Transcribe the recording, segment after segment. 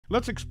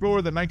Let's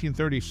explore the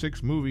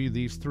 1936 movie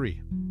These Three.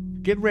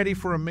 Get ready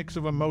for a mix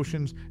of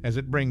emotions as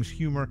it brings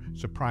humor,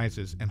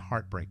 surprises, and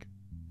heartbreak.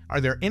 Are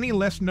there any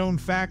less-known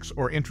facts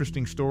or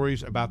interesting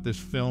stories about this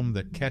film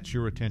that catch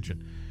your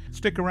attention?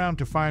 Stick around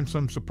to find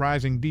some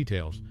surprising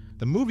details.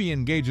 The movie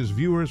engages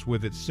viewers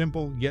with its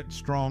simple yet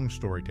strong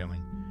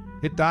storytelling.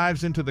 It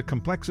dives into the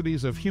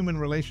complexities of human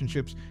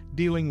relationships,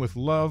 dealing with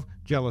love,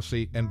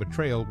 jealousy, and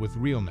betrayal with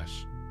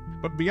realness.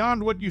 But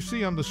beyond what you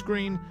see on the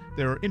screen,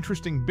 there are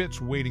interesting bits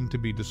waiting to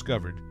be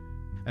discovered.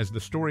 As the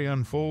story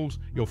unfolds,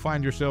 you'll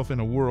find yourself in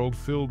a world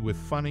filled with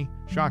funny,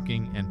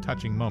 shocking, and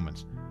touching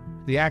moments.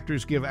 The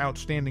actors give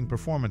outstanding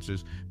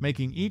performances,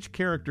 making each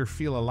character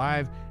feel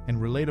alive and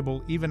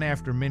relatable even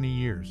after many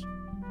years.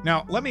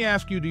 Now, let me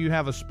ask you, do you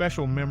have a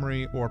special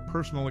memory or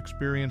personal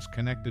experience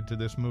connected to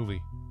this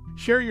movie?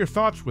 Share your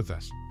thoughts with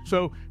us.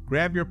 So,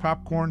 grab your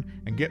popcorn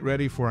and get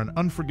ready for an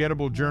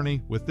unforgettable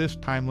journey with this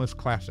timeless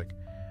classic.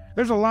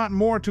 There's a lot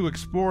more to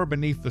explore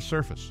beneath the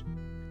surface.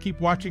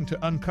 Keep watching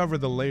to uncover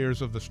the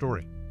layers of the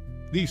story.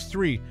 These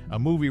Three, a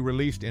movie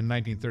released in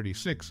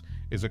 1936,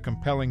 is a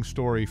compelling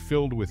story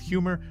filled with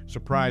humor,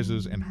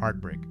 surprises, and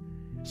heartbreak.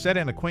 Set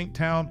in a quaint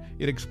town,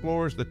 it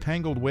explores the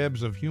tangled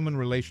webs of human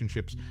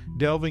relationships,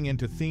 delving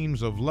into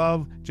themes of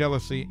love,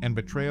 jealousy, and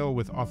betrayal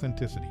with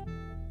authenticity.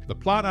 The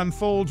plot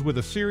unfolds with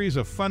a series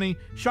of funny,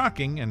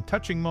 shocking, and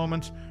touching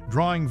moments,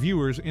 drawing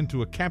viewers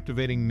into a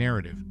captivating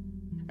narrative.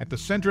 At the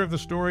center of the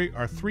story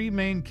are three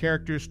main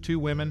characters, two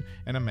women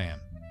and a man.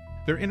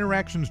 Their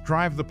interactions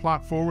drive the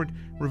plot forward,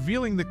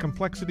 revealing the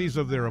complexities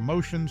of their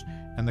emotions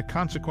and the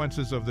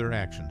consequences of their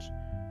actions.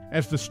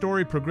 As the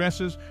story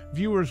progresses,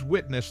 viewers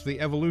witness the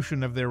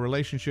evolution of their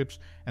relationships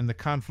and the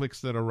conflicts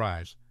that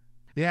arise.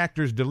 The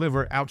actors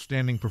deliver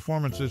outstanding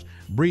performances,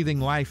 breathing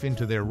life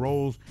into their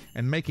roles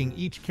and making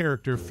each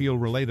character feel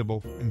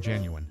relatable and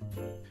genuine.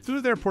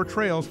 Through their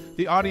portrayals,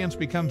 the audience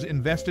becomes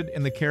invested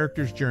in the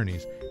characters'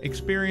 journeys,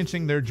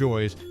 experiencing their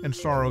joys and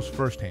sorrows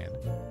firsthand.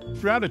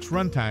 Throughout its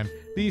runtime,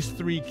 These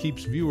Three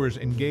keeps viewers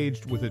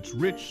engaged with its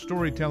rich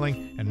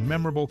storytelling and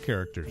memorable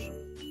characters.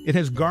 It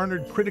has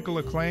garnered critical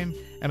acclaim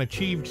and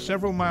achieved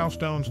several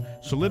milestones,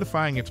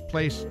 solidifying its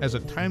place as a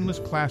timeless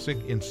classic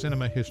in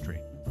cinema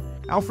history.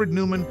 Alfred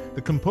Newman,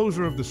 the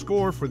composer of the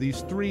score for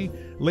These Three,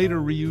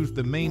 later reused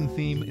the main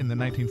theme in the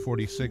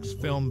 1946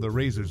 film The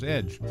Razor's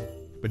Edge.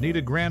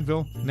 Bonita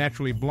Granville,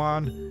 naturally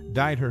blonde,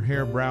 dyed her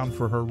hair brown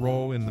for her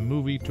role in the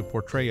movie to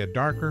portray a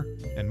darker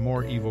and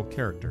more evil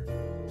character.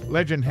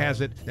 Legend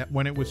has it that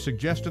when it was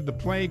suggested the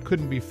play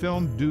couldn't be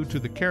filmed due to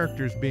the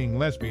characters being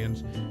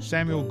lesbians,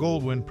 Samuel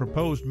Goldwyn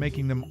proposed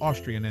making them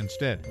Austrian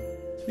instead.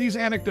 These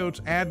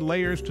anecdotes add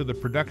layers to the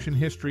production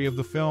history of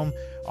the film,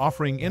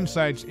 offering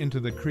insights into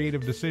the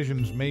creative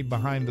decisions made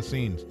behind the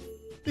scenes.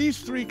 These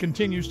Three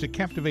continues to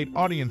captivate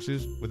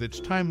audiences with its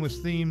timeless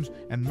themes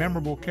and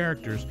memorable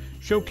characters,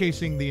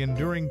 showcasing the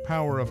enduring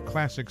power of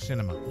classic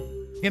cinema.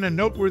 In a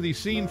noteworthy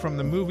scene from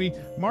the movie,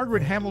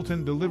 Margaret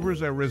Hamilton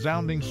delivers a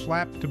resounding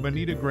slap to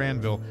Bonita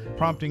Granville,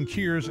 prompting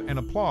cheers and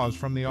applause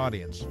from the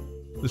audience.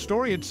 The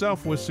story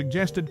itself was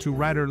suggested to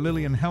writer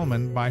Lillian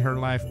Hellman by her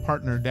life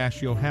partner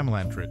Dashiell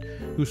Hamelantrett,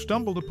 who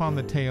stumbled upon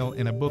the tale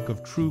in a book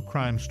of true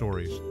crime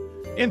stories.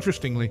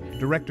 Interestingly,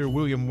 director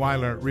William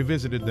Wyler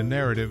revisited the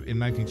narrative in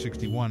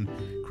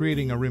 1961,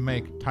 creating a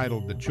remake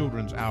titled The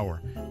Children's Hour,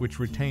 which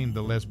retained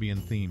the lesbian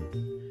theme.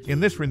 In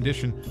this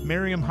rendition,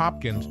 Miriam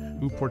Hopkins,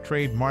 who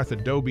portrayed Martha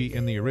Doby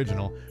in the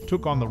original,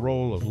 took on the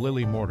role of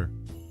Lily Mortar.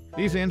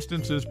 These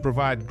instances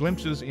provide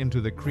glimpses into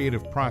the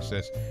creative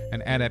process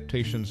and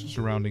adaptations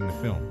surrounding the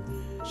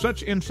film.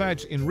 Such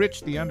insights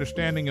enrich the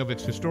understanding of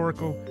its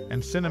historical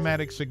and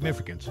cinematic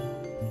significance.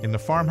 In the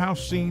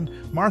farmhouse scene,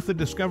 Martha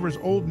discovers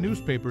old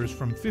newspapers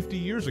from 50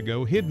 years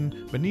ago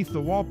hidden beneath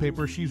the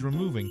wallpaper she's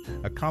removing,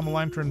 a common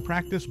lantern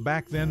practice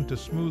back then to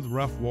smooth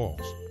rough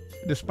walls.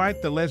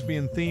 Despite the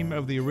lesbian theme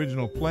of the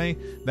original play,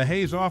 the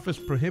Hayes office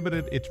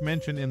prohibited its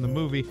mention in the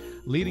movie,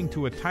 leading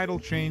to a title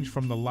change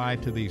from The Lie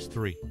to These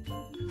Three.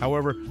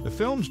 However, the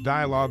film's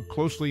dialogue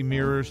closely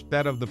mirrors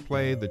that of the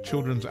play The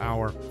Children's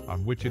Hour,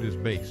 on which it is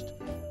based.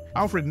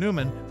 Alfred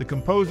Newman, the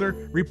composer,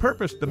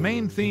 repurposed the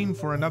main theme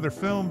for another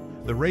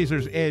film, The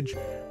Razor's Edge,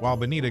 while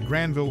Bonita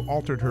Granville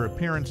altered her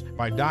appearance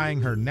by dyeing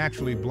her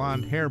naturally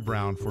blonde hair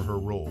brown for her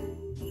role.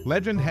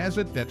 Legend has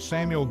it that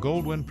Samuel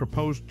Goldwyn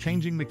proposed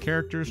changing the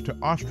characters to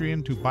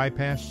Austrian to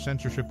bypass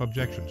censorship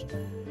objections.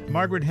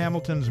 Margaret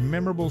Hamilton's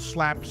memorable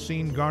slap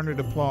scene garnered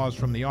applause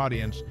from the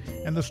audience,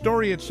 and the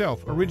story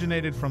itself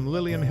originated from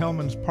Lillian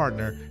Hellman's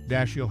partner,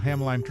 Dashiell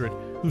Hamelantrett,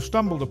 who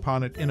stumbled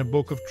upon it in a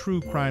book of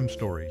true crime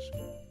stories.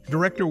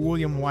 Director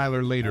William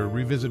Wyler later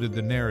revisited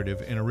the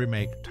narrative in a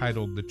remake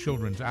titled The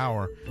Children's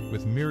Hour,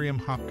 with Miriam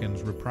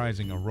Hopkins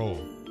reprising a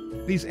role.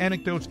 These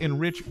anecdotes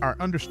enrich our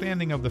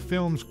understanding of the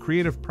film's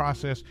creative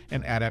process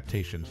and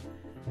adaptations.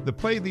 The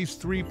play These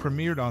Three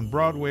premiered on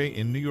Broadway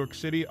in New York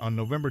City on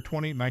November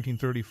 20,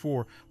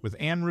 1934, with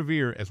Anne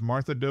Revere as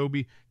Martha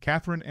Doby,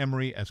 Catherine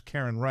Emery as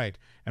Karen Wright,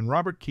 and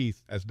Robert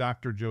Keith as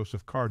Dr.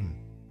 Joseph Cardin.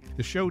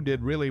 The show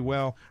did really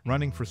well,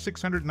 running for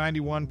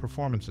 691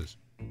 performances.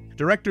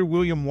 Director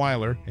William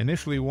Wyler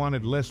initially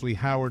wanted Leslie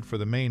Howard for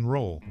the main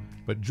role,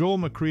 but Joel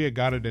McCrea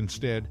got it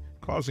instead,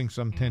 causing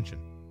some tension.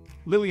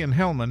 Lillian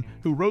Hellman,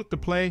 who wrote the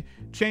play,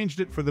 changed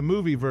it for the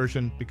movie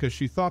version because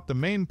she thought the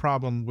main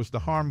problem was the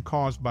harm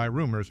caused by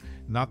rumors,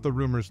 not the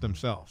rumors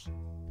themselves.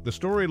 The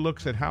story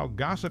looks at how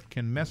gossip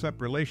can mess up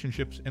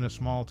relationships in a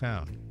small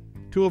town.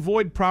 To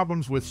avoid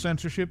problems with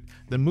censorship,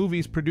 the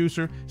movie's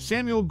producer,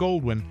 Samuel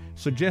Goldwyn,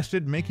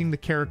 suggested making the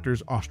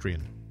characters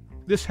Austrian.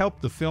 This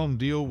helped the film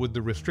deal with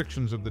the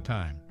restrictions of the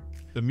time.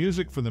 The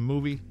music for the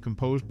movie,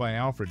 composed by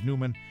Alfred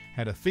Newman,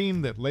 had a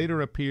theme that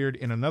later appeared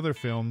in another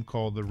film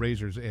called The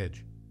Razor's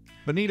Edge.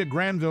 Bonita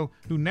Granville,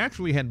 who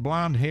naturally had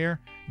blonde hair,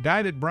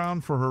 dyed it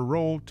brown for her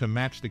role to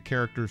match the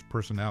character's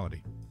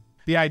personality.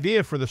 The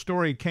idea for the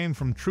story came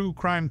from true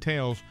crime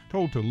tales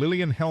told to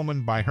Lillian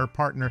Hellman by her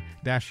partner,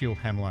 Dashiell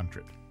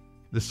Hamilton.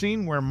 The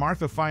scene where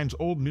Martha finds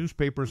old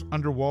newspapers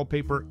under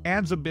wallpaper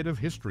adds a bit of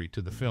history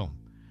to the film.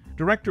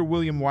 Director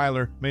William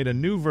Wyler made a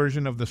new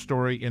version of the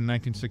story in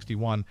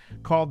 1961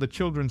 called The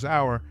Children's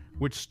Hour,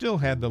 which still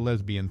had the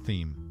lesbian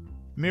theme.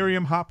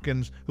 Miriam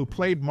Hopkins, who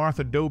played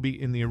Martha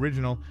Doby in the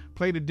original,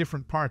 played a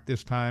different part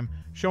this time,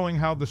 showing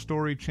how the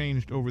story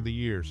changed over the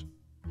years.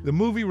 The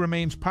movie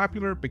remains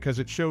popular because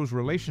it shows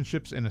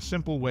relationships in a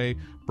simple way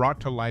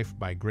brought to life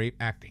by great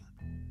acting.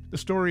 The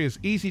story is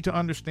easy to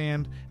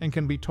understand and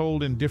can be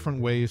told in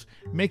different ways,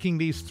 making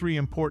these three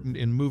important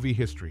in movie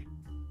history.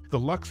 The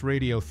Lux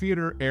Radio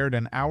Theater aired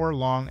an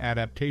hour-long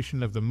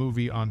adaptation of the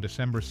movie on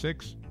December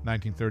 6,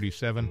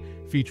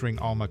 1937, featuring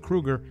Alma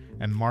Kruger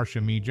and Marcia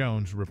Mee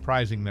Jones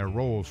reprising their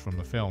roles from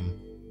the film.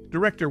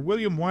 Director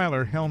William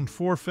Wyler helmed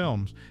 4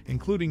 films,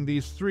 including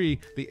these 3,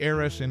 The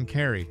Heiress and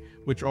Carrie,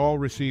 which all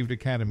received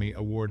Academy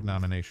Award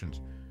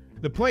nominations.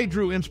 The play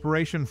drew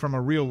inspiration from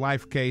a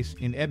real-life case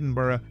in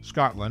Edinburgh,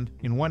 Scotland,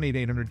 in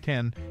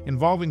 18810,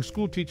 involving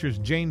schoolteachers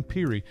Jane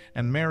Peary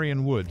and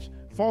Marion Woods,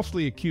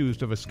 falsely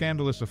accused of a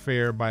scandalous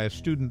affair by a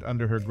student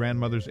under her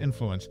grandmother's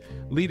influence,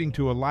 leading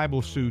to a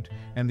libel suit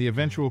and the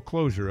eventual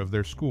closure of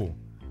their school.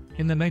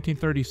 In the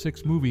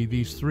 1936 movie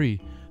These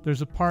Three,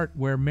 there's a part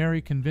where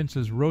Mary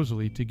convinces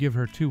Rosalie to give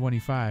her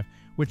 $2.25,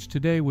 which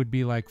today would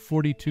be like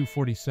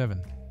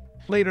 $42.47.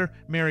 Later,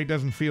 Mary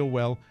doesn't feel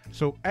well,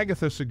 so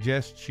Agatha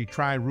suggests she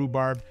try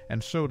rhubarb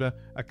and soda,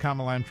 a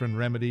Carmencita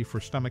remedy for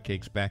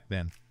stomachaches back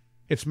then.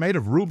 It's made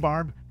of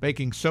rhubarb,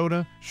 baking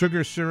soda,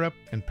 sugar syrup,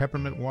 and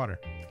peppermint water.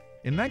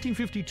 In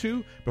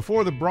 1952,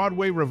 before the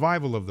Broadway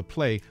revival of the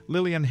play,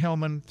 Lillian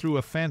Hellman threw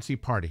a fancy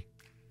party.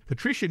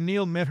 Patricia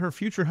Neal met her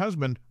future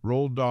husband,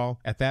 Roald Dahl,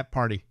 at that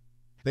party.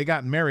 They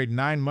got married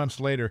 9 months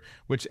later,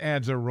 which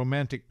adds a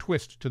romantic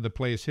twist to the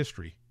play's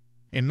history.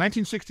 In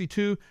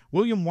 1962,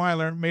 William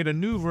Wyler made a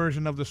new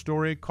version of the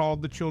story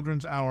called The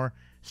Children's Hour,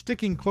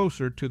 sticking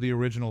closer to the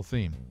original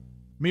theme.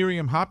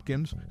 Miriam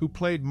Hopkins, who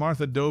played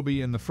Martha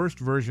Doby in the first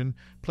version,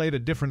 played a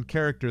different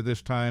character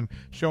this time,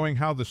 showing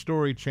how the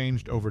story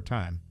changed over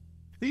time.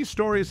 These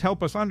stories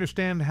help us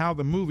understand how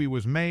the movie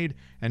was made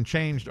and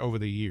changed over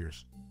the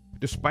years.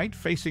 Despite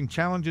facing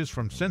challenges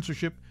from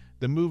censorship,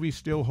 the movie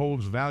still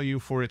holds value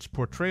for its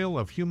portrayal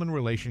of human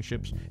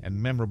relationships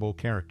and memorable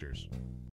characters.